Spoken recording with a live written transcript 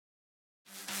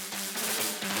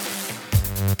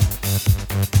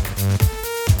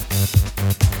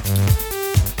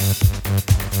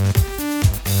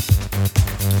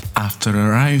After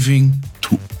arriving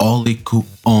to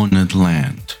Oliku-owned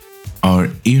land, our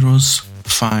heroes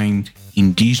find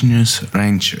indigenous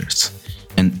ranchers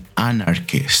and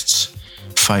anarchists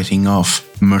fighting off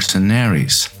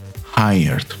mercenaries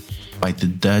hired by the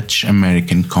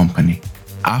Dutch-American company.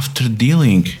 After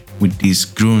dealing with these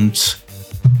grunts,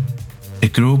 the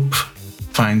group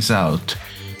finds out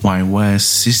why was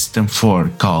System 4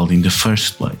 called in the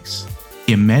first place.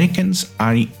 The Americans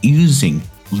are using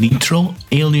literal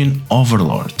alien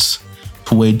overlords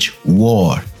to wage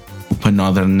war upon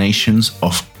other nations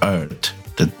of Earth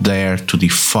that dare to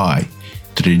defy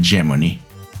their hegemony.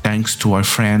 Thanks to our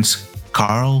friends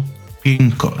Carl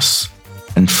Pinkos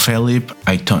and Philip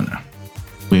Aitona,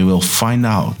 we will find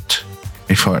out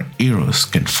if our heroes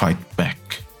can fight back.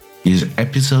 This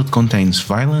episode contains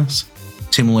violence,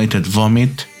 simulated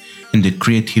vomit, and the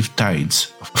creative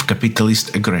tides of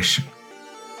capitalist aggression.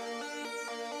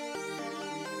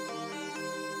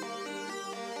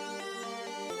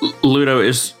 Ludo,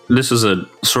 this is a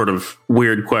sort of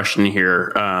weird question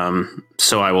here,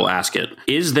 so I will ask it.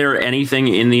 Is there anything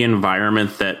in the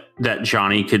environment that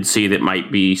Johnny could see that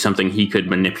might be something he could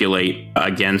manipulate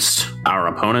against our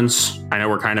opponents? I know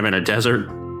we're kind of in a desert.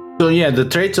 So yeah, the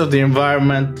traits of the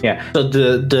environment, So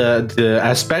the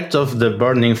aspects of the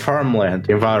burning farmland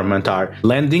environment are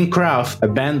landing craft,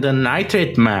 abandoned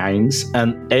nitrate mines,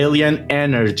 and alien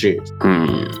energy.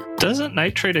 Doesn't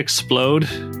nitrate explode?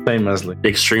 Famously.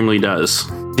 Extremely does.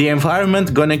 The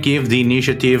environment gonna give the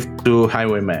initiative to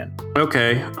Highwayman.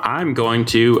 Okay,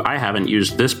 I haven't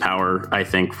used this power, I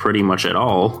think, pretty much at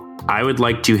all. I would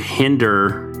like to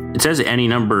hinder, it says any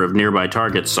number of nearby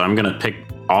targets, so I'm gonna pick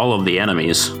all of the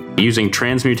enemies using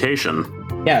transmutation.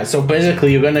 Yeah, so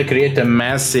basically you're gonna create a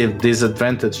massive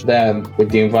disadvantage then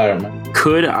with the environment.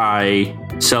 Could I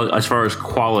sell, as far as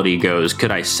quality goes,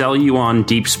 could I sell you on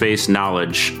deep space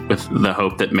knowledge with the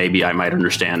hope that maybe I might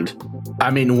understand? I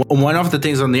mean, one of the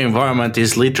things on the environment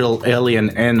is literal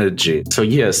alien energy. So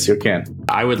yes, you can.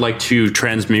 I would like to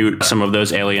transmute some of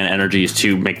those alien energies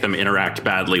to make them interact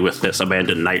badly with this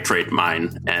abandoned nitrate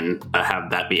mine and have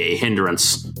that be a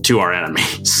hindrance to our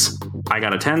enemies. I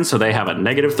got a 10, so they have a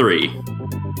 -3.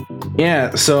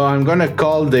 Yeah, so I'm gonna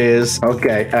call this...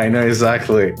 Okay, I know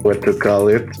exactly what to call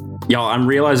it. Y'all, I'm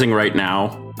realizing right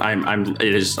now,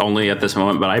 it is only at this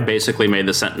moment, but I basically made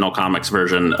the Sentinel Comics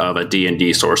version of a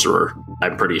D&D sorcerer,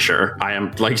 I'm pretty sure. I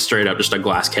am, like, straight up just a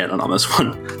glass cannon on this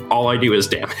one. All I do is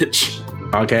damage.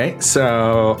 Okay,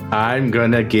 so I'm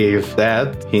gonna give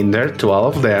that hinder to all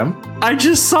of them. I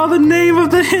just saw the name of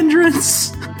the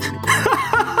hindrance!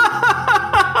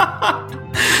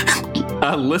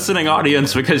 Listening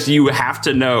audience, because you have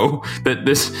to know that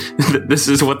this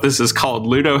is what this is called.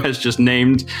 Ludo has just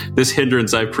named this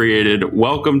hindrance I've created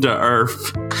Welcome to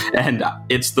Earth, and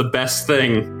it's the best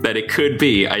thing that it could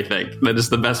be, I think. That is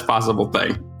the best possible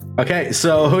thing. Okay,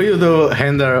 so who you do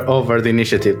hand over the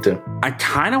initiative to? I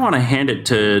kind of want to hand it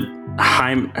to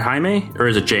Jaime, or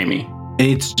is it Jamie?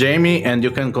 It's Jamie, and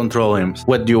you can control him.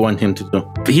 What do you want him to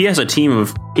do? He has a team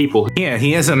of people. Yeah,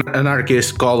 he has an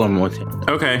anarchist column with him.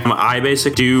 Okay, I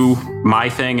basically do my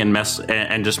thing and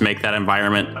just make that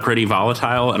environment pretty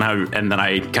volatile, and then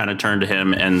I kind of turn to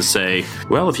him and say,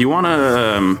 well, if you want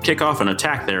to kick off an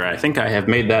attack there, I think I have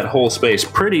made that whole space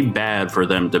pretty bad for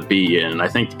them to be in. I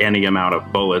think any amount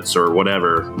of bullets or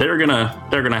whatever, they're gonna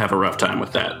have a rough time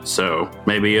with that. So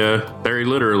maybe very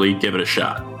literally give it a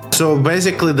shot. So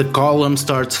basically the column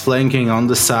starts flanking on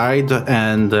the side,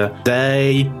 and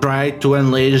they try to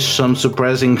unleash some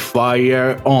suppressing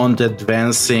fire on the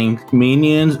advancing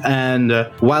minions, and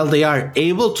while they are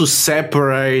able to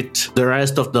separate the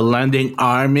rest of the landing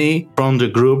army from the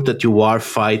group that you are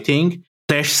fighting,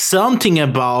 there's something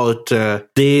about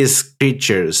these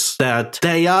creatures that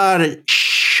they are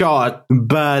shot,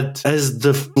 but as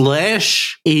the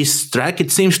flesh is struck, it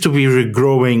seems to be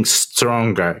regrowing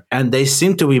stronger, and they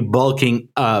seem to be bulking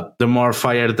up the more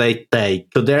fire they take.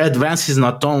 So their advance is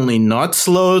not only not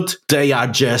slowed, they are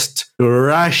just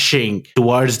rushing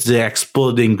towards the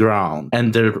exploding ground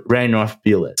and the rain of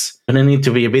bullets. Gonna need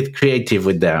to be a bit creative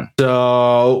with them.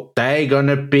 So they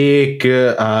gonna pick,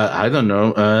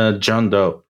 John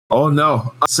Doe. Oh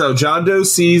no. So John Doe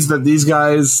sees that these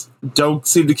guys don't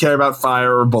seem to care about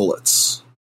fire or bullets.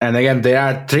 And again, there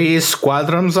are 3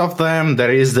 squadrons of them.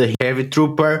 There is the heavy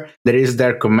trooper, there is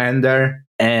their commander,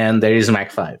 and there is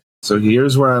Mach 5. So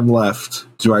here's where I'm left.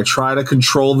 Do I try to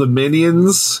control the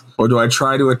minions, or do I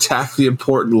try to attack the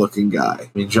important-looking guy?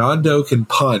 I mean, John Doe can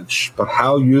punch, but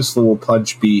how useful will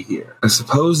punch be here? I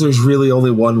suppose there's really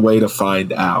only one way to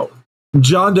find out.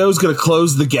 John Doe's going to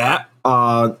close the gap.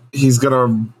 He's going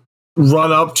to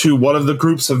run up to one of the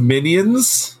groups of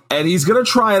minions and he's going to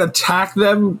try and attack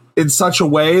them in such a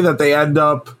way that they end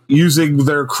up using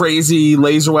their crazy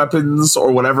laser weapons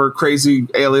or whatever crazy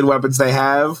alien weapons they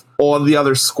have on the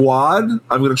other squad.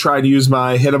 I'm going to try and use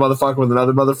my hit a motherfucker with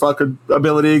another motherfucker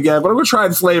ability again, but I'm going to try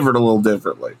and flavor it a little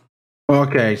differently.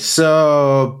 Okay,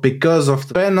 so because of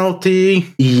the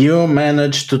penalty, you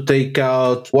managed to take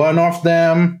out one of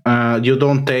them. You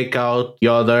don't take out the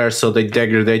other, so they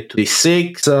degrade to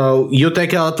D6. So you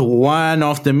take out one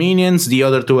of the minions, the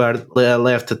other two are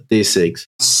left at D6.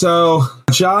 So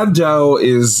John Doe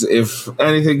is, if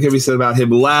anything can be said about him,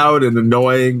 loud and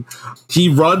annoying. He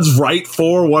runs right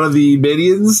for one of the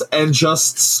minions and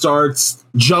just starts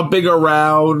jumping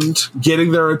around,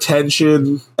 getting their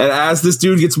attention. And as this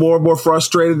dude gets more and more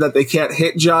frustrated that they can't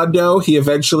hit John Doe, he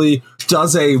eventually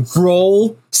does a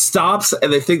roll, stops,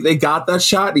 and they think they got that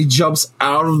shot. And he jumps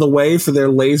out of the way for their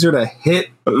laser to hit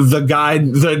the guy,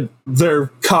 their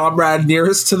comrade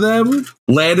nearest to them,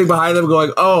 landing behind them,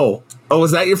 going, "Oh,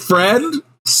 is that your friend?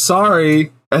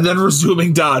 Sorry," and then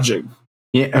resuming dodging.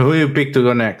 Yeah, who you pick to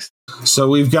go next? So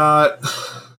we've got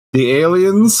the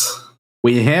aliens.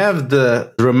 We have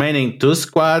the remaining two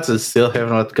squads that still have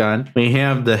not gone. We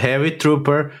have the heavy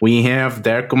trooper, we have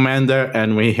their commander,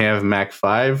 and we have Mach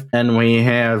 5, and we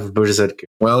have Berserker.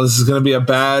 Well, this is going to be a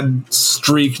bad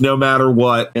streak no matter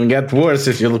what. It can get worse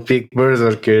if you pick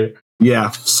Berserker.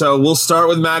 Yeah, so we'll start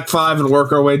with Mach 5 and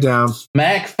work our way down.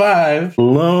 Mach 5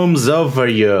 looms over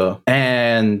you,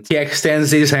 and he extends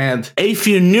his hand. If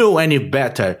you knew any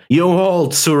better, you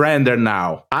all surrender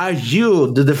now. Are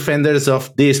you the defenders of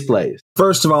this place?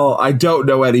 First of all, I don't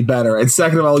know any better. And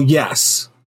second of all, yes.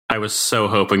 I was so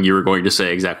hoping you were going to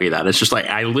say exactly that. It's just like,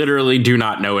 I literally do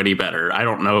not know any better. I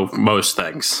don't know most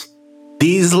things.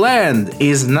 This land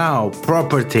is now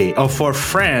property of our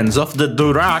friends of the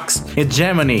Durax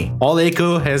hegemony.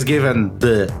 Oleku has given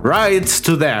the rights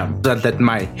to them that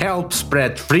might help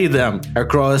spread freedom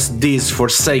across this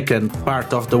forsaken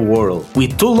part of the world. We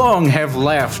too long have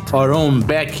left our own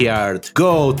backyard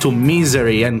go to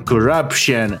misery and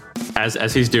corruption.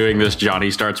 As he's doing this,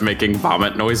 Johnny starts making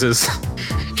vomit noises.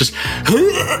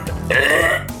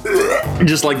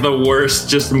 Just like the worst,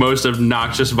 just most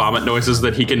obnoxious vomit noises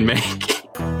that he can make.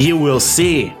 You will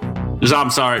see.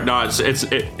 I'm sorry. No,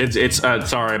 it's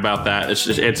sorry about that.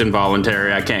 It's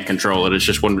involuntary. I can't control it. It's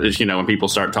just when people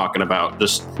start talking about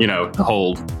just, the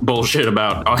whole bullshit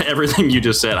about everything you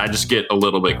just said, I just get a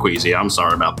little bit queasy. I'm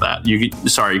sorry about that.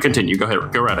 Sorry, continue. Go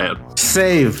ahead. Go right ahead.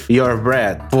 Save your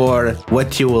breath for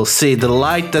what you will see. The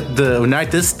light that the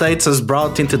United States has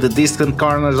brought into the distant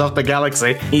corners of the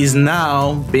galaxy is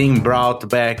now being brought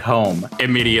back home.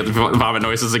 Immediate vomit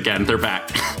noises again. They're back.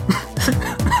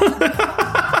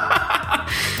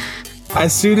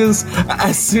 As soon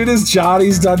as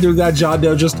Johnny's done doing that, John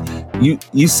Doe just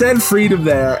you said freedom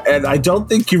there, and I don't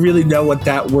think you really know what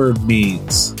that word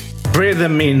means.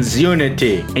 Freedom means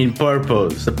unity in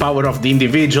purpose, the power of the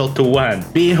individual to one.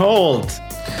 Behold.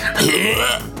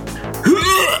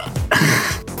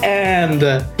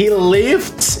 And he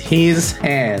lifts his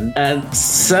hand, and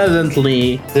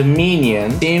suddenly the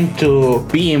minions seem to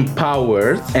be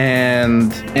empowered,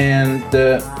 and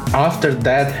after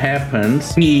that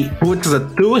happens, he puts the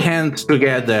two hands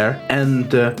together, and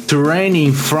the terrain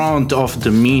in front of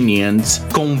the minions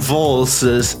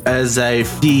convulses as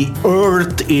if the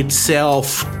earth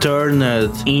itself turned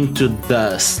into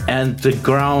dust, and the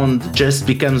ground just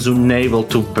becomes unable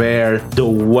to bear the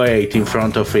weight in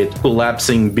front of it,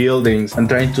 collapsing buildings and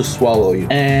trying to swallow you.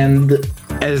 And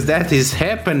as that is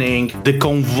happening, the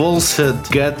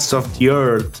convulsed guts of the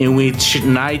earth, in which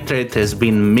nitrate has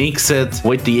been mixed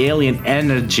with the alien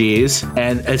energies,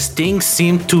 and as things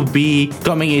seem to be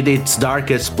coming in its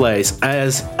darkest place,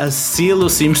 as a silo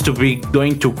seems to be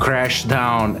going to crash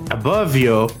down above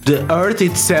you, the earth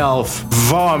itself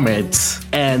vomits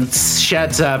and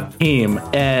shuts up him,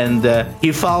 and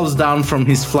he falls down from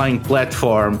his flying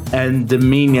platform, and the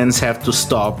minions have to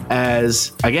stop,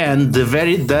 as again the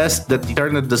very dust that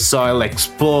turned the soil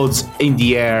explodes in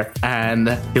the air,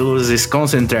 and he loses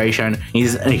concentration.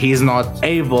 He's not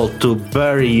able to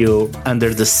bury you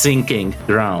under the sinking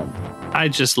ground. I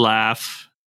just laugh.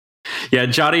 Yeah,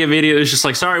 Johnny immediately is just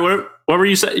like, sorry, what were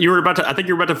you saying? I think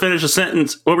you were about to finish a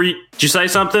sentence. Did you say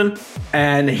something?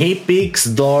 And he picks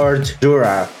Lord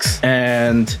Durax,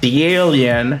 and the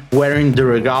alien wearing the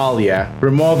regalia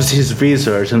removes his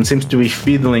visors and seems to be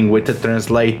fiddling with the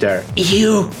translator.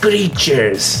 You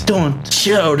creatures don't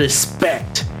show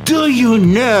respect Do you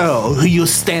know who you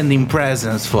stand in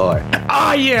presence for?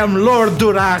 I am Lord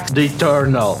Durax the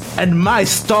Eternal, and my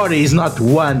story is not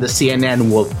one the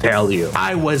CNN will tell you.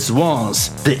 I was once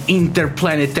the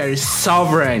interplanetary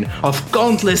sovereign of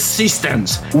countless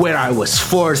systems, where I was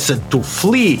forced to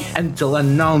flee into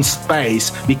unknown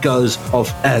space because of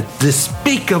a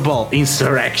despicable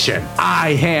insurrection.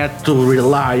 I had to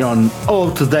rely on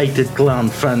outdated clan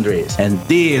foundries, and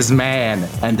this man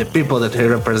and the people that he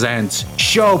represents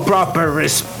show proper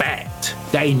respect.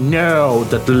 They know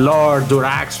that Lord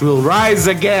Durax will rise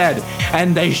again,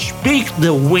 and they pick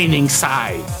the winning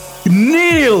side.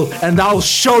 Kneel, and I'll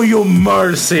show you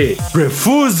mercy.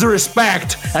 Refuse the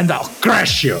respect, and I'll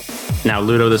crush you. Now,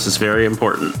 Ludo, this is very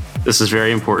important. This is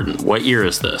very important. What year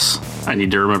is this? I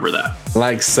need to remember that.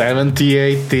 Like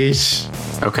 78-ish.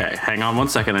 Okay, hang on 1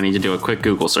 second. I need to do a quick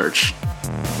Google search.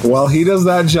 While he does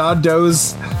that, John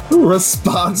Doe's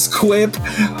response quip.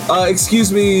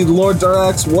 Excuse me, Lord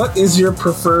Durax, what is your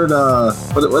preferred,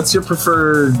 what's your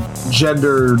preferred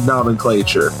gender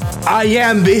nomenclature? I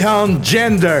am beyond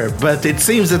gender, but it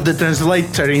seems that the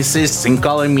translator insists in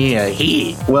calling me a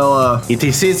he. Well, It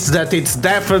insists that it's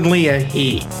definitely a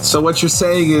he. so what you're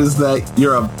saying is that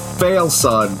you're a fail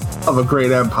son of a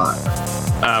great empire.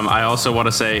 I also want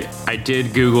to say I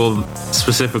did Google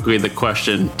specifically the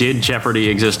question, did Jeopardy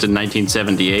exist in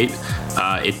 1978?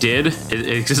 It did. It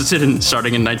existed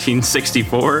starting in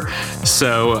 1964.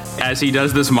 So as he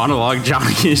does this monologue,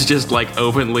 Johnny is just like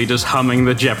openly just humming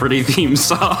the Jeopardy theme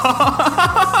song.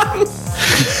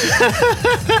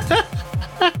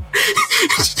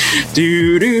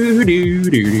 do, do, do,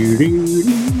 do, do,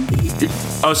 do.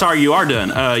 Oh, sorry, you are done.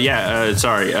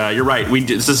 Sorry, you're right.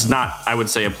 This is not, I would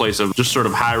say, a place of just sort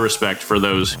of high respect for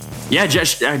those. Yeah,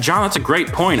 John, that's a great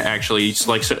point. Actually, it's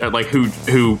like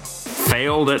who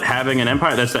failed at having an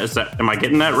empire. That's that. Am I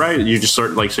getting that right? You just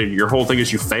sort of like, so your whole thing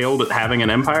is you failed at having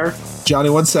an empire. Johnny,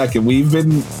 1 second. We've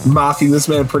been mocking this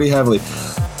man pretty heavily.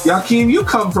 Yakim, you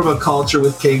come from a culture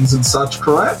with kings and such,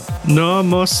 correct? No,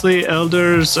 mostly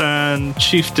elders and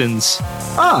chieftains.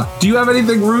 Do you have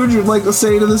anything rude you'd like to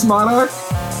say to this monarch?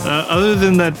 Other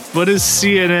than that, what is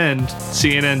CNN?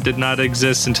 CNN did not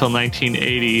exist until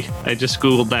 1980. I just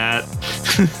Googled that.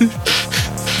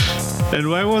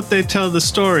 And why won't they tell the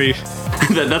story?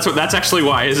 That's actually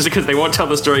why. Is because they won't tell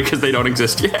the story because they don't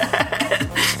exist yet.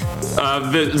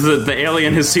 The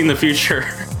alien has seen the future.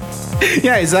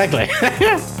 Yeah, exactly.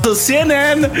 So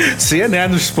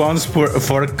CNN responds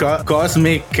for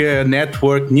cosmic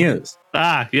network news.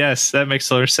 Ah, yes, that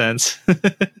makes a lot of sense.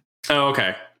 Oh,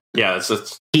 okay. Yeah,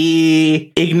 it's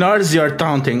He ignores your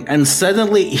taunting, and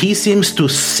suddenly he seems to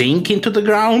sink into the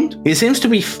ground. He seems to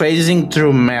be phasing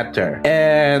through matter.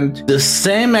 And the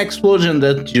same explosion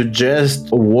that you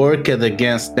just worked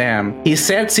against them, he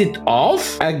sets it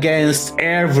off against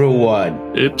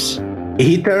everyone. Oops.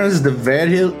 He turns the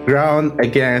very ground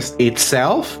against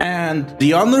itself, and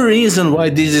the only reason why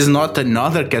this is not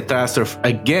another catastrophe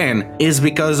again is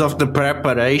because of the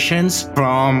preparations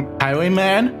from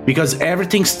Highwayman, because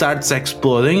everything starts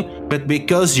exploding, but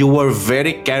because you were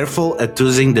very careful at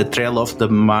using the trail of the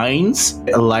mines,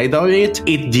 light on it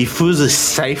diffuses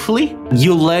safely.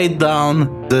 You lay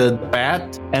down the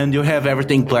path and you have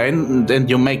everything planned, and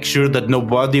you make sure that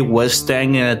nobody was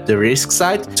staying at the risk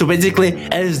site. So basically,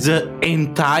 as the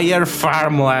entire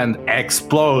farmland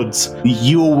explodes,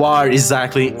 you are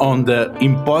exactly on the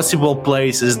impossible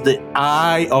places, the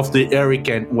eye of the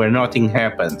hurricane where nothing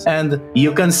happens. And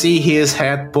you can see his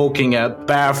head poking up,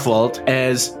 baffled,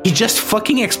 as he just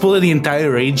fucking exploded the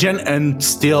entire region and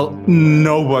still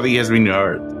nobody has been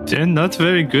hurt. They're not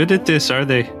very good at this, are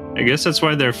they? I guess that's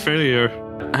why they're a failure.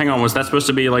 hang on, was that supposed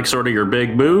to be like sort of your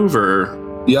big move, or?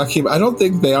 Yakim, I don't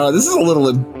think they are. This is a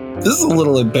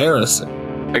little embarrassing.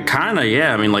 Kinda,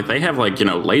 yeah. I mean, like, they have, like, you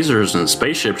know, lasers and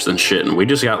spaceships and shit, and we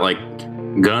just got, like,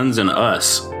 guns and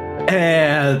us.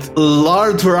 And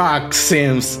Lord Rock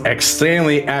seems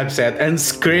extremely upset and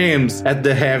screams at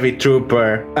the heavy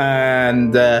trooper.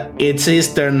 And it's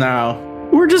his turn now.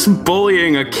 We're just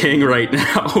bullying a king right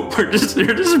now. They're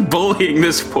just bullying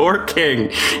this poor king.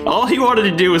 All he wanted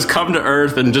to do was come to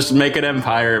Earth and just make an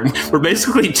empire. We're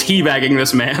basically teabagging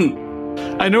this man.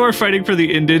 I know we're fighting for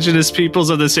the indigenous peoples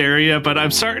of this area, but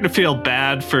I'm starting to feel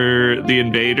bad for the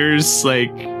invaders.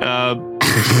 Like,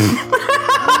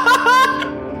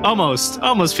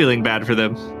 almost feeling bad for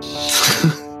them.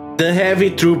 the heavy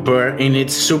trooper in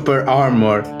its super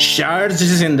armor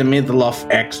charges in the middle of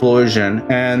explosion,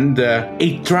 and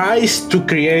it tries to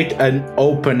create an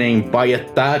opening by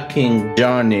attacking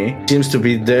Johnny. Seems to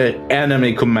be the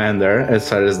enemy commander as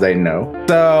far as they know.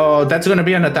 So that's gonna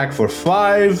be an attack for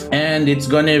 5, and it's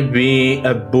gonna be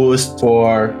a boost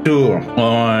for 2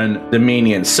 on the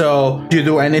minion. So do you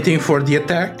do anything for the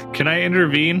attack? Can I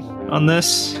intervene on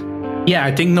this? Yeah,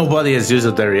 I think nobody has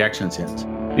used their reactions yet.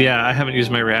 Yeah, I haven't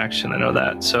used my reaction. I know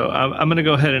that. So I'm going to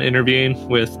go ahead and intervene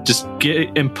with just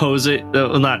impose it. So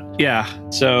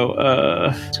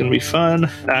it's going to be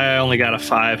fun. I only got a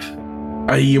 5.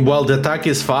 Well, the attack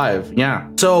is 5, yeah.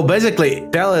 So basically,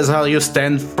 tell us how you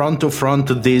stand front to front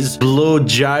to this blue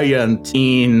giant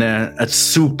in a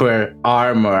super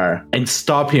armor and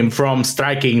stop him from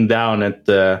striking down at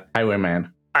the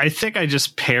highwayman. I think I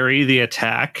just parry the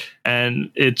attack,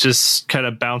 and it just kind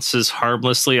of bounces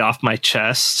harmlessly off my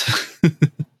chest.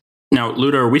 Now,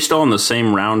 Ludo, are we still in the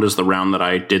same round as the round that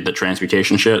I did the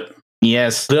transmutation shit?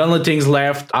 Yes, the only things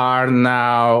left are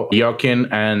now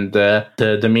Yokin and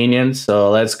the minions.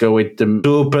 So let's go with the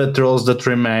 2 patrols that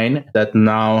remain that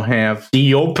now have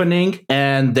the opening,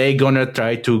 and they're gonna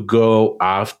try to go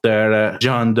after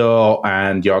John Doe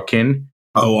and Yokin.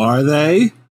 Oh, are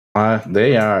they?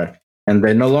 They are. And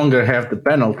they no longer have the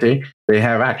penalty. They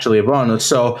have actually a bonus.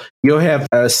 So you have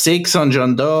 6 on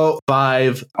John Doe,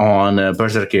 5 on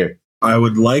Berserkir. I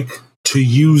would like to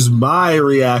use my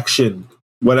reaction.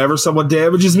 Whenever someone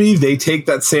damages me, they take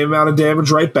that same amount of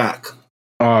damage right back.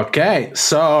 Okay,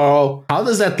 so how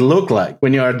does that look like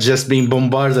when you are just being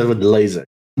bombarded with laser?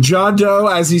 John Doe,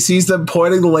 as he sees them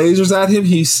pointing the lasers at him,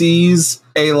 he sees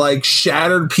a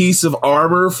shattered piece of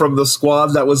armor from the squad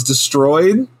that was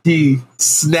destroyed. He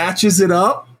snatches it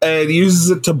up and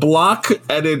uses it to block,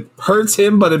 and it hurts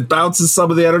him, but it bounces some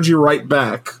of the energy right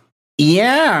back.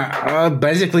 Yeah,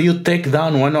 basically you take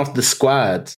down one of the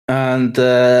squads, and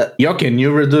Yokin,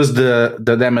 you reduce the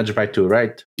damage by 2,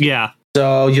 right? Yeah.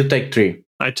 So you take 3.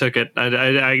 I took it.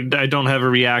 I don't have a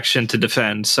reaction to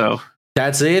defend, so...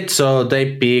 That's it. So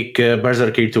they pick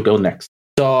Berserker to go next.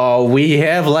 So we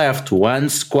have left 1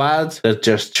 squad that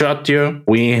just shot you.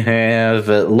 We have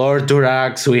Lord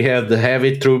Durax, we have the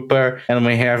Heavy Trooper, and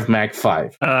we have Mag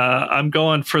 5. I'm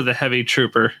going for the Heavy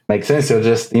Trooper. Makes sense. You're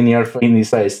just in his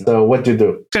face. So what do you do?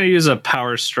 I'm going to use a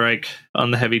power strike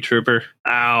on the Heavy Trooper.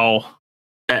 Ow.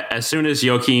 As soon as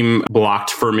Joachim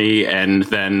blocked for me and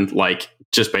then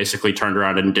just basically turned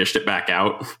around and dished it back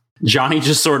out, Johnny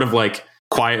just sort of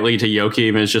quietly to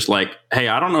Joachim is just hey,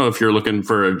 I don't know if you're looking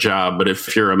for a job, but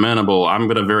if you're amenable, I'm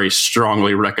going to very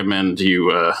strongly recommend you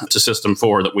to System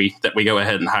 4 that we go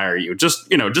ahead and hire you. Just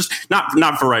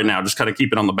not for right now. Just kind of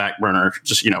keep it on the back burner.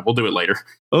 Just, we'll do it later.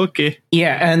 Okay.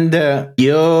 Yeah, and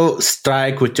you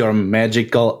strike with your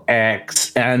magical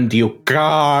axe and you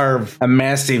carve a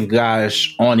massive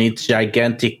gash on its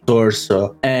gigantic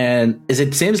torso. And as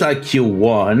it seems like you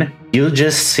won, you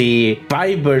just see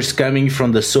fibers coming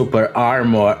from the super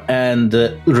armor and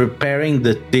repairing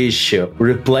the tissue,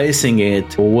 replacing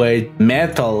it with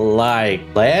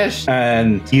metal-like flesh,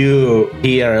 and you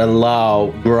hear a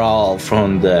loud growl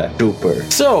from the trooper.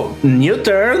 So, new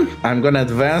turn. I'm gonna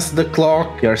advance the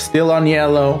clock. You're still on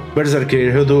yellow.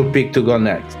 Berserker, who do we pick to go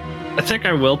next? I think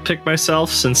I will pick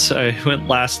myself since I went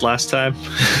last time.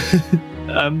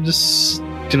 I'm just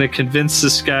gonna convince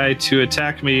this guy to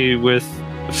attack me with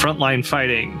frontline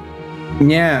fighting.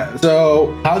 Yeah,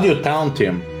 so how do you taunt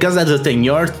him? Because that's the thing,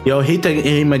 you're hitting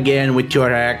him again with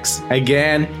your axe.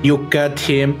 Again, you cut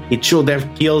him. It should have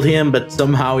killed him, but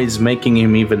somehow it's making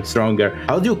him even stronger.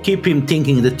 How do you keep him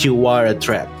thinking that you are a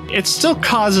threat? It still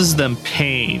causes them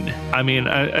pain. I mean,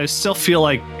 I still feel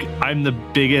like I'm the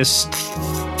biggest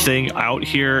thing out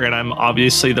here, and I'm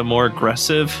obviously the more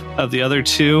aggressive of the other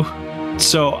 2.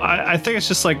 So I think it's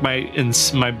just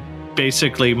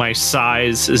basically my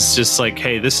size is just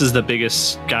hey, this is the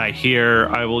biggest guy here.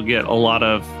 I will get a lot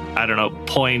of,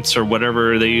 points or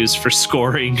whatever they use for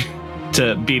scoring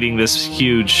to beating this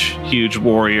huge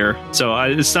warrior. So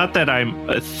it's not that I'm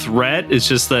a threat. It's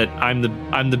just that I'm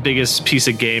the biggest piece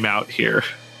of game out here.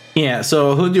 Yeah,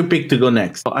 so who do you pick to go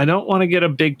next? I don't want to get a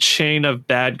big chain of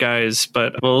bad guys,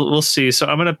 but we'll see. So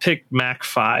I'm going to pick Mac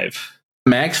 5.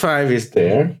 Max 5 is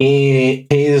there. He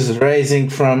is rising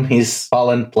from his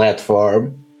fallen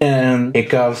platform, and he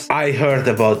goes, I heard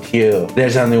about you.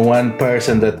 There's only one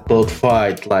person that could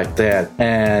fight like that,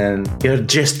 and you're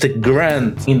just a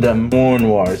grunt in the Moon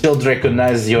Wars. Should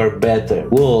recognize you're better.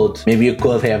 Maybe you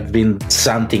could have been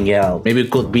something else. Maybe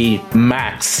it could be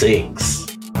Max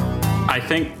 6. I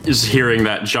think is hearing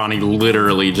that Johnny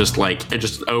literally just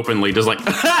openly just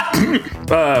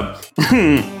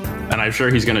and I'm sure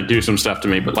he's going to do some stuff to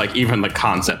me, but like even the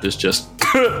concept is just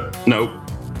nope.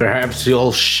 Perhaps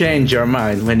you'll change your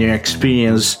mind when you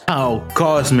experience how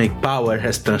cosmic power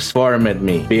has transformed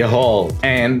me. Behold,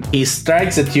 and he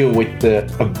strikes at you with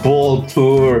a bolt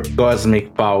tour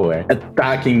cosmic power,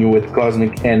 attacking you with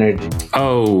cosmic energy.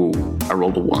 Oh, I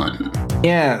rolled a 1.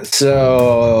 Yeah,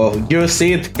 so you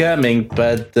see it coming,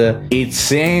 but it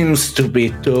seems to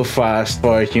be too fast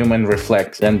for human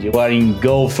reflex, and you are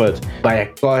engulfed by a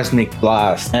cosmic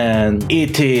blast, and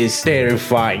it is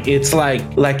terrifying. It's like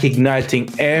igniting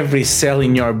every cell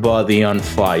in your body on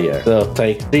fire. So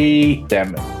take 3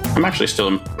 damage. I'm actually still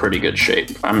in pretty good shape.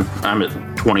 I'm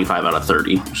at 25 out of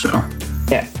 30, so.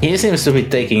 Yeah, he seems to be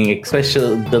taking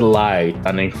special delight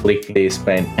on inflicting this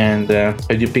pain. And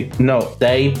you pick? No,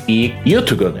 they pick you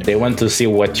together. They want to see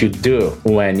what you do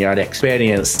when you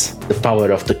experience the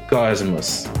power of the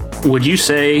cosmos. Would you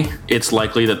say it's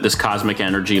likely that this cosmic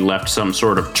energy left some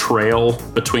sort of trail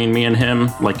between me and him?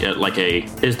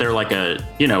 Is there like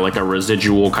a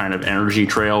residual kind of energy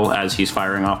trail as he's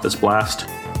firing off this blast?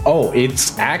 Oh,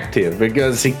 it's active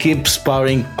because he keeps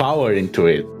pouring power into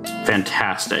it.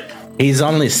 Fantastic. He's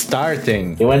only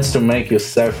starting. He wants to make you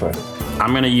suffer.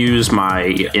 I'm gonna use my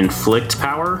inflict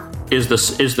power. Is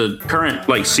the current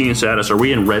like scene status? Are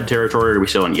we in red territory or are we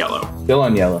still in yellow? Still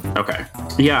on yellow. Okay.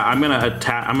 Yeah, I'm gonna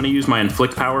attack. I'm gonna use my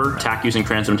inflict power, attack using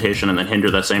transmutation, and then hinder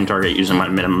that same target using my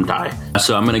minimum die.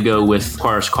 So I'm gonna go with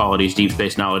Parse qualities. Deep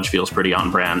space knowledge feels pretty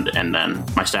on brand, and then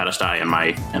my status die and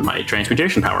my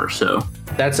transmutation power. So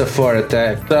that's a 4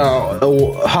 attack.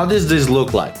 So how does this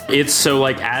look like? It's so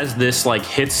like as this like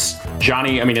hits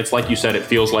Johnny. I mean, it's like you said. It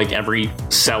feels like every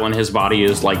cell in his body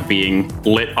is like being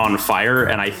lit on fire,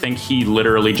 and I think he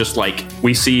literally just like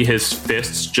we see his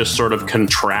fists just sort of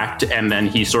contract, and then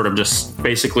he sort of just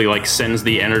basically like sends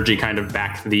the energy kind of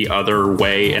back the other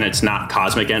way, and it's not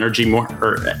cosmic energy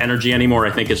anymore.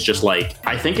 I think he just like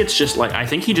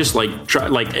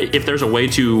if there's a way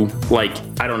to like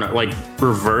I don't know like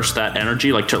reverse that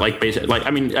energy like to like basic like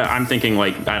I mean I'm thinking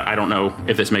like I don't know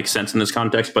if this makes sense in this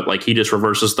context, but like he just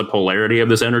reverses the polarity of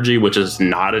this energy, which is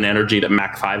not an energy that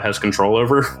Mach 5 has control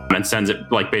over, and sends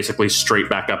it like basically straight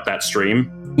back up that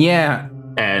stream. Yeah.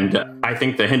 And I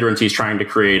think the hindrance he's trying to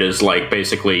create is like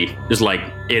basically is like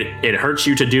it hurts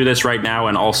you to do this right now,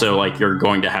 and also like you're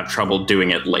going to have trouble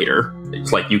doing it later.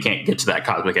 It's like you can't get to that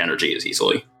cosmic energy as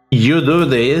easily. You do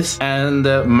this, and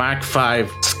Mach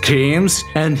 5 screams,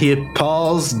 and he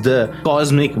pulls the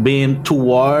cosmic beam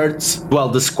towards,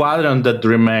 the squadron that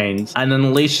remains, and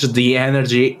unleashes the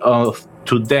energy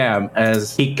to them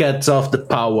as he cuts off the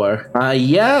power.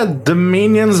 The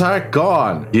minions are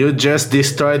gone. You just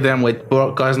destroyed them with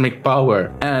cosmic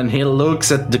power. And he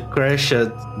looks at the crushed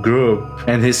group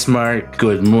and he smirks.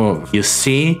 Good move. You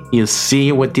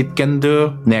see what it can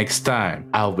do? Next time,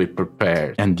 I'll be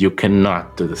prepared, and you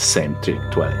cannot do the same trick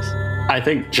twice. I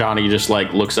think Johnny just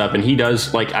like looks up, and he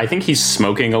does like I think he's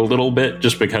smoking a little bit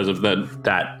just because of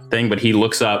that thing, but he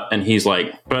looks up and he's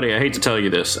like, buddy, I hate to tell you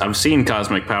this, I've seen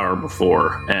cosmic power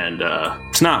before, and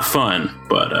it's not fun,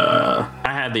 but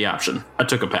I had the option. I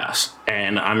took a pass,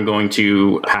 and I'm going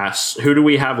to pass. Who do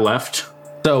we have left?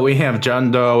 So we have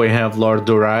John Doe, we have Lord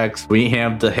Durax, we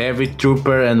have the Heavy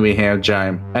Trooper, and we have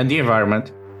Jaime. And the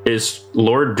environment. Is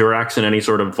Lord Durax in any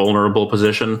sort of vulnerable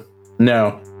position?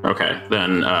 No. Okay,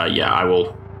 then I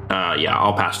will.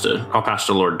 I'll pass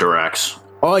to Lord Durax.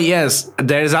 Oh yes,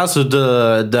 there is also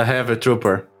the Heavy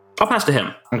Trooper. I'll pass to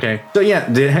him. Okay. So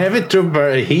the Heavy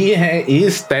Trooper, he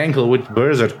is tangled with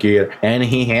Berserker, and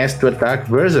he has to attack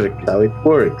Berserker. How it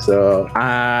works. So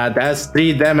that's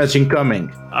 3 damage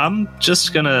incoming. I'm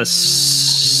just gonna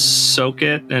soak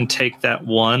it and take that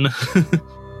 1.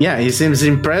 Yeah, he seems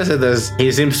impressed as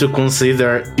he seems to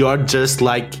consider you're just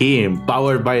like him,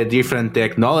 powered by a different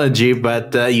technology,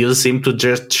 but you seem to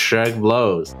just shrug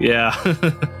blows. Yeah.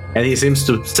 And he seems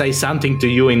to say something to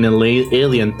you in an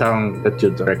alien tongue that you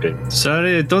directly.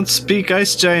 Sorry, I don't speak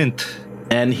Ice Giant.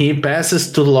 And he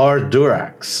passes to Lord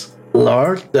Durax.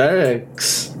 Lord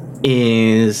Durax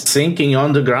is sinking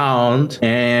on the ground,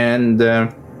 and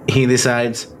he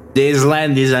decides, this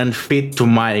land is unfit to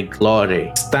my glory.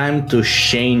 It's time to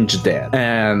change that.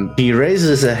 And he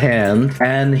raises a hand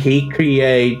and he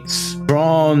creates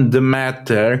from the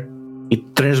matter,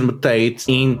 it transmutates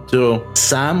into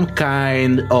some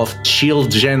kind of shield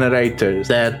generators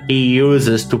that he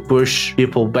uses to push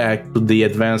people back to the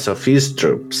advance of his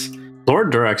troops.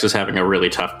 Lord Durax is having a really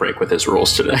tough break with his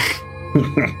rules today.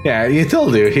 Yeah, he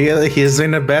told you. He's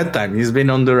in a bad time. He's been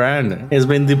on the run. He's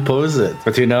been deposed.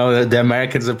 But the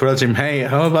Americans approach him. Hey,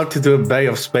 how about to do a Bay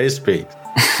of Space Pigs?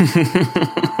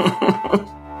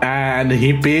 And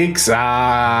he picks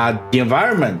the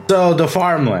environment. So the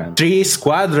farmland. 3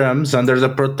 squadrons under the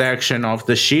protection of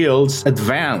the shields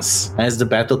advance as the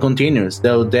battle continues.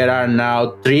 So there are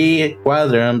now 3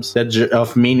 squadrons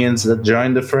of minions that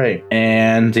join the fray.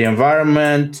 And the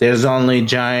environment, there's only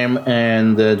Jaime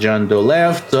and John Doe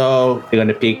left, so you're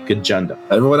gonna pick John Doe.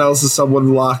 Everyone else is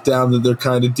someone locked down that they're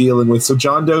kind of dealing with. So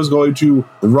John Doe's going to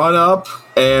run up,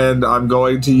 and I'm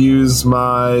going to use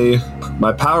my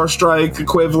power strike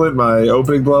equivalent, my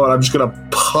opening blow, and I'm just going to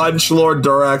punch Lord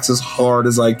Durax as hard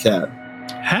as I can.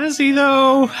 Has he,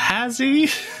 though? Has he?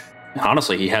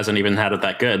 Honestly, he hasn't even had it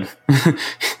that good.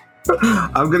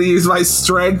 I'm going to use my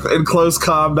strength in close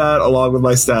combat along with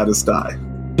my status die.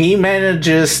 He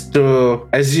manages to,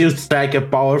 as you strike a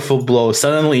powerful blow,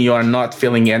 suddenly you are not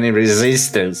feeling any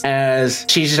resistance as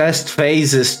she just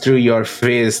phases through your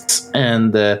fists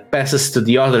and passes to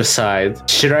the other side,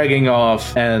 shrugging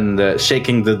off and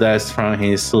shaking the dust from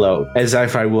his load, as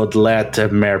if I would let a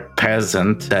mere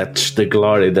peasant touch the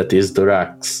glory that is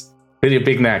Durax. Who do you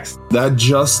pick next? That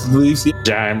just leaves you.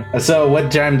 Jaime. So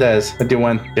what Jaime does? What do you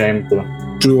want Jaime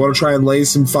to? Do we want to try and lay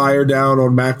some fire down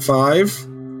on Mac 5?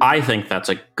 I think that's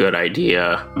a good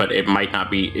idea, but it might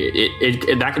not be.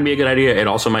 That could be a good idea. It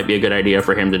also might be a good idea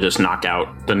for him to just knock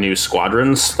out the new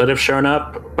squadrons that have shown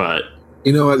up. But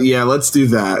you know what? Yeah, let's do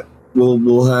that.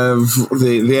 We'll have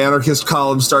the anarchist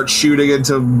column start shooting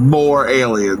into more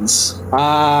aliens.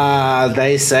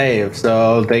 They save,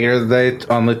 so they're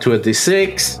only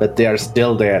 2d6, but they are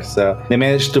still there. So they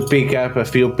managed to pick up a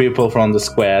few people from the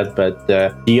squad, but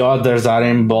the others are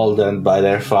emboldened by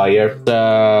their fire.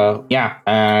 So yeah,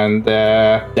 and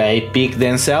they pick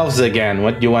themselves again.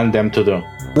 What do you want them to do?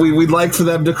 We'd like for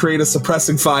them to create a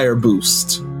suppressing fire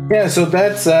boost. Yeah, so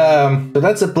that's a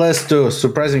 +2,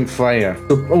 suppressing fire.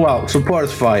 Support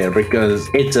fire, because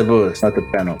it's a boost, not a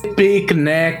penalty. Pick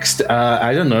next,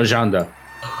 I don't know, John Doe.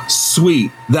 Sweet,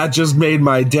 that just made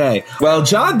my day. Well,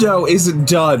 John Doe isn't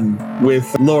done with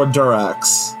Lord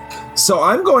Durax. So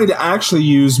I'm going to actually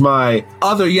use my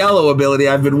other yellow ability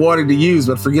I've been wanting to use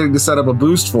but forgetting to set up a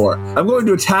boost for. I'm going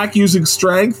to attack using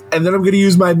strength, and then I'm going to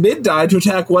use my mid die to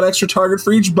attack 1 extra target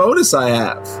for each bonus I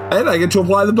have. And I get to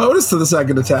apply the bonus to the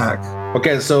second attack.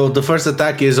 Okay, so the first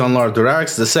attack is on Lord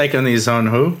Durax, the second is on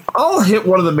who? I'll hit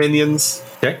one of the minions.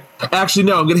 Okay. Actually,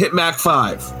 no, I'm going to hit Mac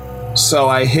 5. So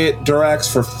I hit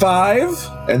Durax for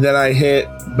 5, and then I hit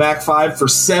Mac 5 for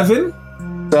 7.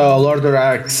 So Lord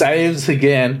Durax saves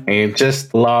again and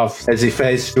just laughs as he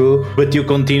fades through, but you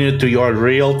continue to your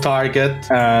real target,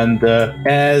 and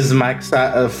as Max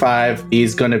 5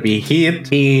 is gonna be hit,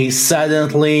 he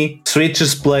suddenly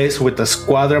switches place with a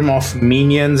squadron of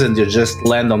minions, and you just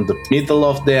land on the middle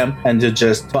of them and you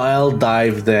just pile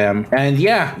dive them, and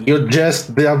yeah, you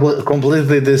just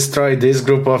completely destroy this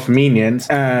group of minions.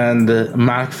 And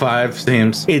Mach 5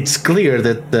 seems it's clear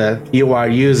that you are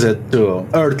used to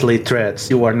earthly threats.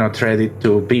 You are not ready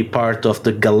to be part of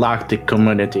the galactic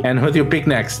community. And who do you pick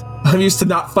next? I'm used to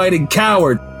not fighting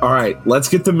coward. All right, let's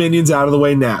get the minions out of the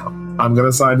way now. I'm going to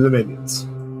assign to the minions.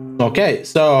 Okay,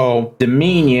 so the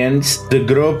minions, the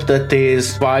group that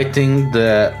is fighting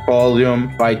the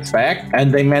volume fights back,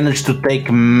 and they manage to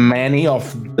take many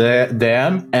of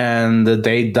them, and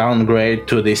they downgrade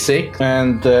to the 6.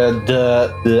 And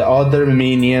the other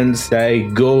minions, they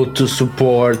go to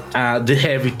support the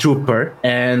heavy trooper,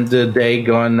 and they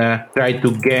gonna try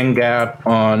to gang up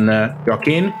on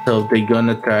Joaquin. So they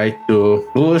gonna try to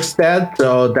boost that.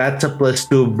 So that's a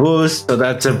 +2 boost. So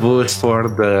that's a boost for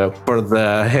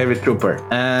the heavy trooper.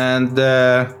 And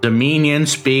the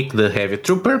minions pick the heavy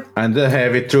trooper, and the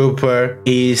heavy trooper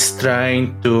is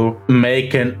trying to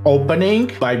make an opening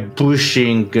by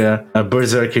pushing a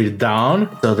berserker down.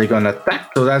 So they're gonna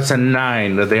attack. So that's a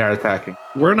 9 that they are attacking.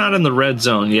 We're not in the red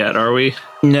zone yet, are we?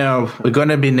 No, we're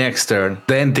gonna be next turn.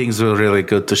 Then things will really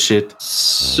go to shit.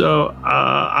 So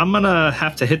I'm gonna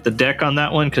have to hit the deck on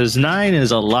that one, because 9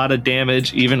 is a lot of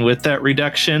damage even with that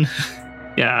reduction.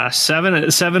 Yeah,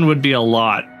 7 would be a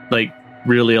lot, like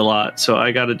really a lot. So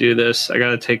I gotta do this. I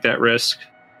gotta take that risk.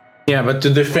 Yeah, but to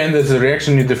defend as a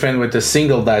reaction, you defend with a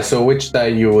single die. So which die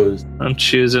you use? I'm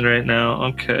choosing right now.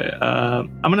 Okay, I'm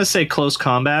gonna say close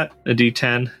combat, a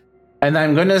D10. And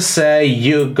I'm gonna say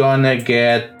you're gonna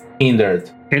get hindered.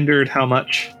 Hindered how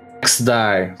much? X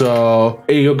die. So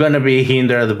you're gonna be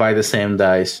hindered by the same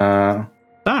dice.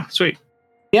 Sweet.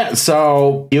 Yeah,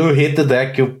 so you hit the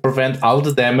deck, you prevent all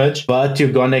the damage, but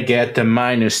you're gonna get a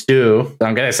 -2. So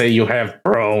I'm gonna say you have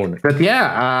pro zone. But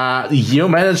yeah, you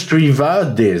managed to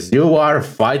evade this. You are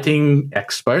fighting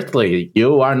expertly.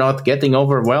 You are not getting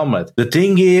overwhelmed. The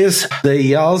thing is,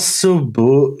 they also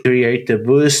create a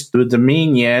boost to the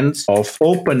minions of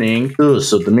opening too.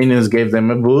 So the minions gave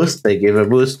them a boost. They gave a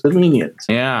boost to the minions.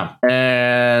 Yeah.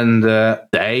 And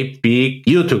they pick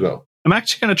you to go. I'm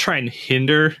actually going to try and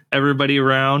hinder everybody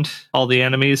around, all the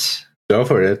enemies. Go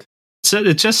for it. So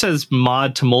it just says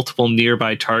mod to multiple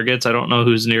nearby targets. I don't know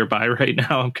who's nearby right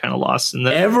now. I'm kind of lost in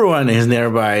that. Everyone is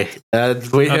nearby.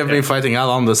 We have been fighting all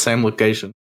on the same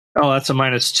location. Oh, that's a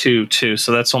 -2 too.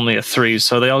 So that's only a 3.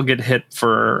 So they all get hit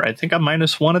for, I think, a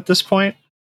 -1 at this point.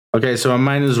 Okay, so a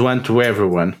 -1 to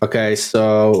everyone. Okay,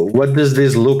 so what does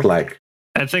this look like?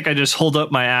 I think I just hold up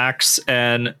my axe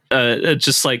and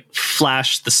just like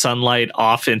flash the sunlight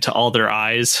off into all their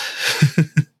eyes.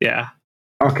 Yeah.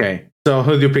 Okay, so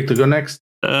who do you pick to go next?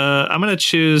 I'm going to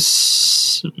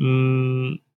choose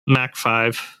Mac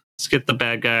 5. Let's get the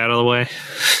bad guy out of the way.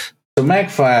 So Mac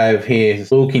 5,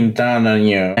 he's looking down on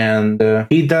you, and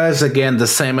he does again the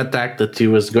same attack that he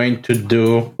was going to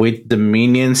do with the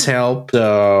minions' help.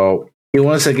 So he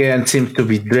once again seems to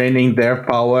be draining their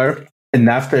power. And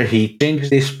after he changes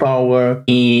his power,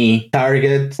 he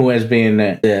targets who has been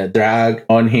the drag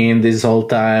on him this whole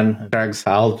time, drags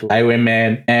out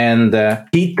Highwayman, and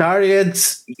he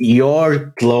targets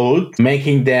your clothes,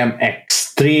 making them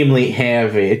extremely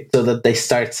heavy so that they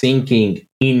start sinking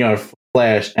in your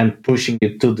flesh and pushing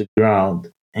you to the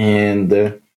ground.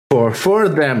 And for 4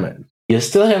 damage, you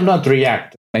still have not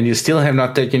reacted, and you still have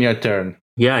not taken your turn.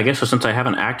 Yeah, I guess so since I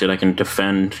haven't acted, I can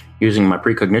defend using my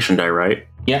precognition die, right?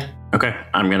 Yeah. Okay,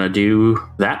 I'm going to do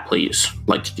that, please.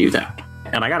 Like to do that.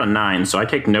 And I got a 9, so I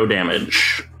take no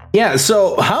damage. Yeah,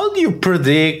 so how do you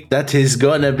predict that he's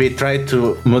gonna be trying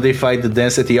to modify the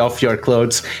density of your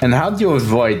clothes, and how do you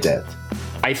avoid that?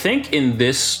 I think in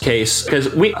this case, because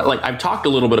I've talked a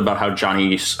little bit about how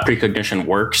Johnny's precognition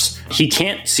works. He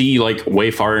can't see like way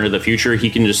far into the future.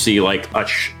 He can just see like a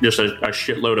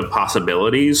shitload of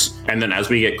possibilities. And then as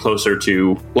we get closer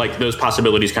to like those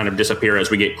possibilities kind of disappear as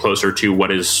we get closer to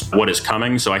what is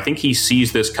coming. So I think he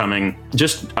sees this coming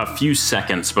just a few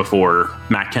seconds before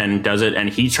Mac 10 does it.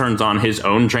 And he turns on his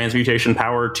own transmutation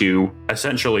power to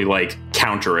essentially like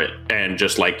counter it. And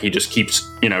just like he just keeps,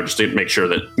 just to make sure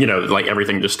that, like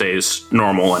everything just stays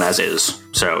normal and as is.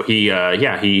 So he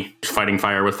fighting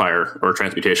fire with fire or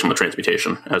transmutation with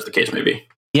transmutation, as the case may be.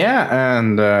 Yeah,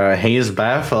 and he is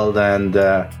baffled, and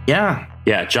yeah.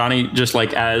 Yeah, Johnny, just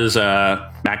like as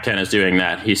Mac 10 is doing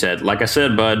that, he said, like I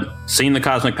said, bud, seen the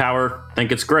cosmic power,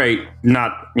 think it's great.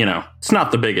 Not, it's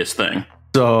not the biggest thing.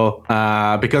 So,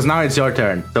 because now it's your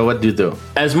turn. So what do you do?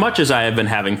 As much as I have been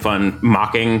having fun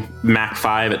mocking Mac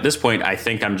 5, at this point, I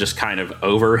think I'm just kind of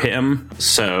over him.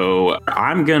 So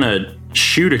I'm going to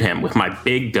shoot at him with my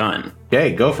big gun.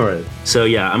 Okay, go for it. So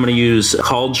yeah, I'm going to use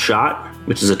Called Shot,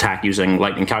 which is attack using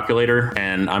Lightning Calculator.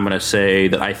 And I'm going to say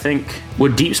that I think,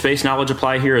 would Deep Space Knowledge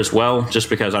apply here as well? Just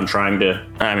because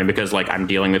because like I'm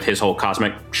dealing with his whole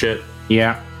cosmic shit.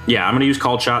 Yeah. Yeah, I'm going to use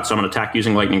Called Shot, so I'm going to attack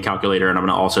using Lightning Calculator, and I'm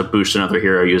going to also boost another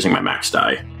hero using my max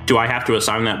die. Do I have to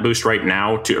assign that boost right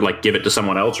now to, like, give it to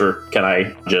someone else, or can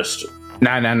I just...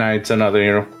 No, it's another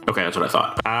hero. Okay, that's what I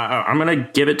thought. I'm going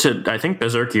to give it to, I think,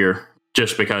 Berserkir,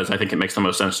 just because I think it makes the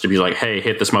most sense to be like, hey,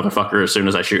 hit this motherfucker as soon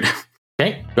as I shoot him.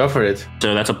 Okay, go for it.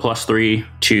 So that's a +3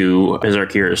 to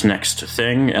Berserkir's next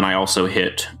thing, and I also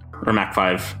hit Mac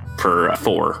 5 for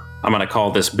 4. I'm going to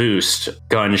call this boost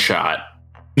Gunshot.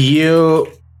 You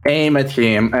aim at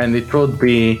him, and it would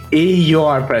be, you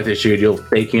are pretty sure you'll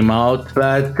take him out,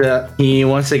 but he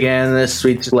once again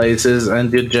switches places,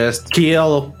 and you just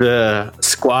kill the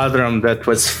squadron that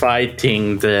was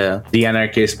fighting the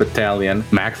anarchist battalion.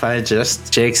 Mac 5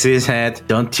 just shakes his head.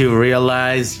 Don't you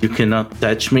realize you cannot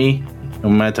touch me? No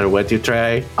matter what you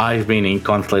try, I've been in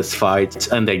countless fights,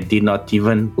 and I did not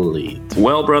even bleed.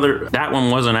 Well, brother, that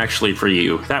one wasn't actually for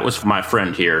you. That was for my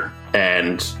friend here.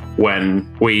 And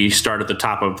when we start at the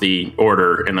top of the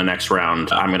order in the next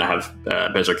round, I'm going to have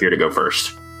Berserkir to go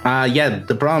first. Yeah,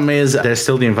 the problem is there's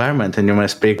still the environment, and you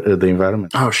must pick the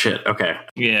environment. Oh, shit. Okay.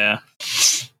 Yeah.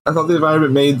 I thought the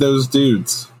environment made those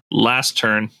dudes. Last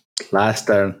turn,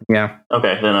 yeah.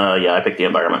 Okay, then, I picked the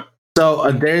environment.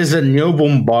 So there's a new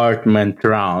bombardment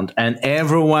round, and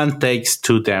everyone takes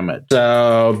 2 damage.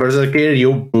 So Berserkir,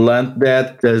 you blunt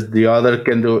that. Does the other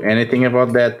can do anything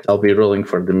about that? I'll be rolling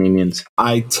for the minions.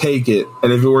 I take it,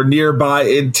 and if it were nearby,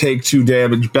 it'd take 2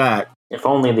 damage back. If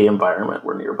only the environment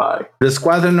were nearby. The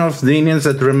squadron of Dinians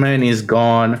that remain is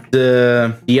gone.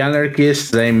 The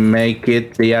anarchists, they make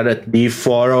it. They are at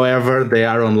D4, however. They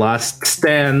are on last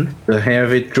stand. The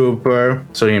heavy trooper,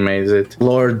 so he makes it.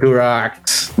 Lord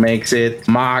Durax makes it.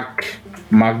 Mach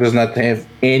does not have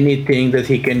anything that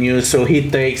he can use, so he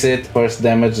takes it. First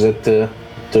damage that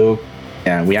took.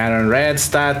 Yeah, we are on red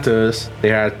status.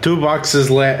 There are 2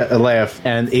 boxes left,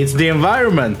 and it's the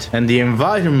environment. And the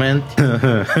environment.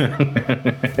 I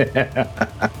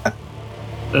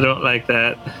don't like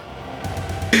that.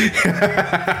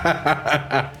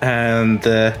 And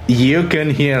you can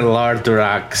hear Lord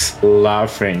Durax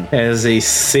laughing as he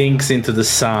sinks into the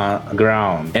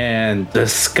ground, and the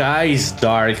skies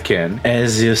darken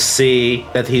as you see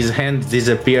that his hand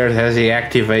disappeared as he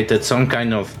activated some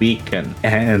kind of beacon,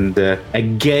 and a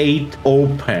gate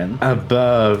open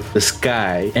above the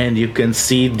sky, and you can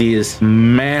see this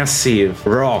massive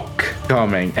rock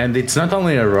coming. And it's not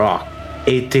only a rock,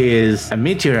 it is a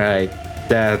meteorite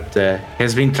that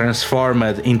has been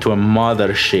transformed into a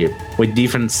mothership, with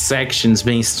different sections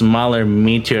being smaller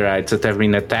meteorites that have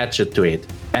been attached to it.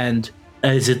 And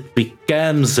as it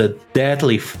becomes a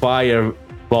deadly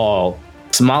fireball,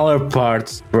 smaller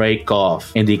parts break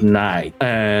off and ignite.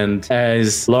 And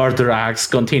as Lord Rax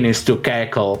continues to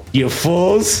cackle, "You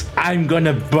fools! I'm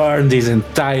gonna burn this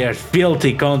entire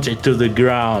filthy country to the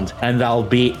ground, and I'll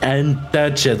be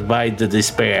untouched by the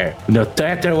despair. No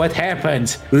matter what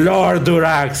happens, Lord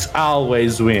Durax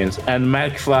always wins." And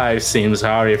Mach 5 seems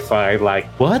horrified, like,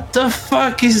 what the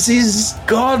fuck is this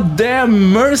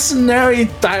goddamn mercenary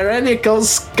tyrannical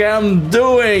scum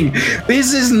doing?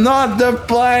 This is not the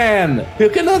plan! You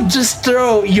cannot just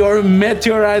throw your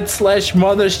meteorite /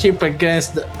 mothership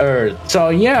against the Earth. So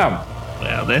yeah.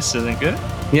 Well, this isn't good.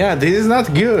 Yeah, this is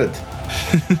not good.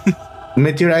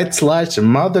 Meteorite /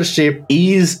 mothership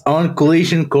is on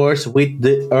collision course with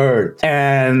the Earth.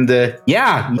 And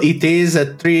yeah, it is a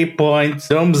 3-point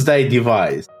doomsday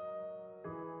device.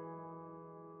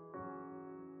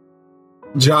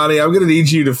 Johnny, I'm going to need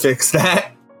you to fix that.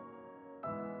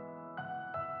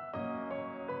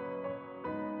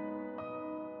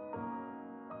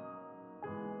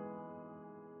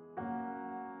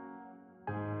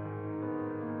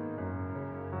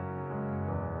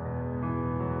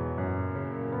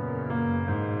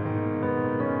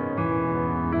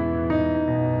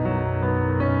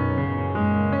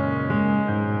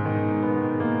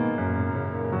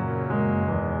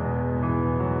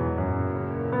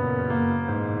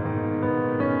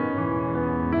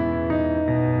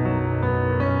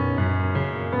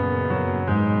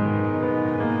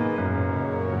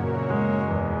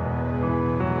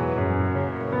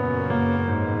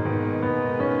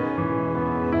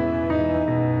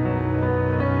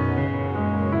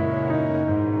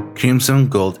 Crimson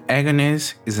Gold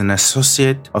Agonist is an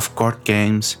associate of Court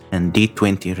Games and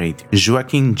D20 Radio.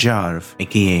 Joaquin Jarv,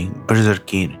 aka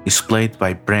Berserkir, is played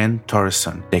by Brent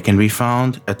Thorson. They can be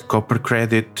found at Copper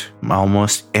Credit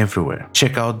almost everywhere.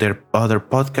 Check out their other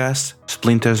podcasts,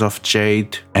 Splinters of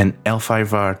Jade and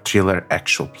L5R Thriller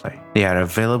Actual Play. They are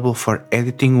available for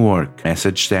editing work.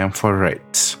 Message them for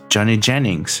rates. Johnny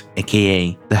Jennings,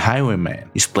 aka The Highwayman,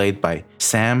 is played by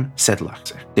Sam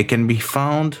Sedlak. They can be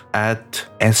found at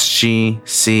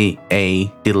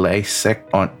SGCA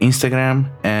on Instagram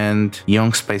and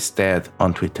Young Space Dad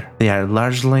on Twitter. They are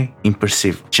largely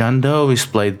imperceptible. John Doe is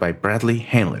played by Bradley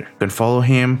Handler. You can follow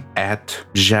him at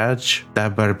Judge the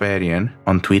Barbarian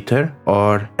on Twitter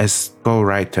or as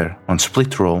co-writer on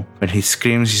Split Roll, where he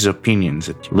screams his opinions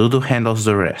at you. Ludo handles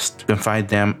the rest. You can find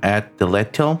them at The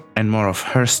Lethal and more of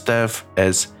her stuff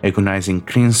as Agonizing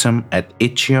Crimson at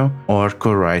Itch.io or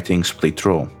co-writing Split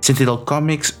Roll. Citadel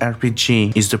Comics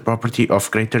RPG is the property of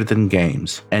Greater Than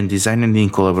Games and designed in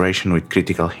collaboration with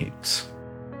Critical Hits.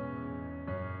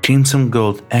 Crimson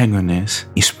Gold Agonist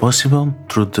is possible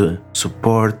through the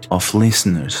support of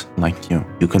listeners like you.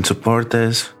 You can support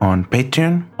us on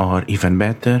Patreon, or even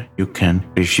better, you can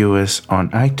review us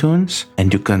on iTunes,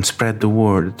 and you can spread the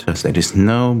word, because there is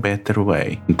no better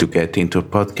way to get into a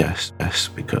podcast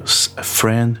because a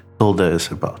friend told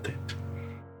us about it.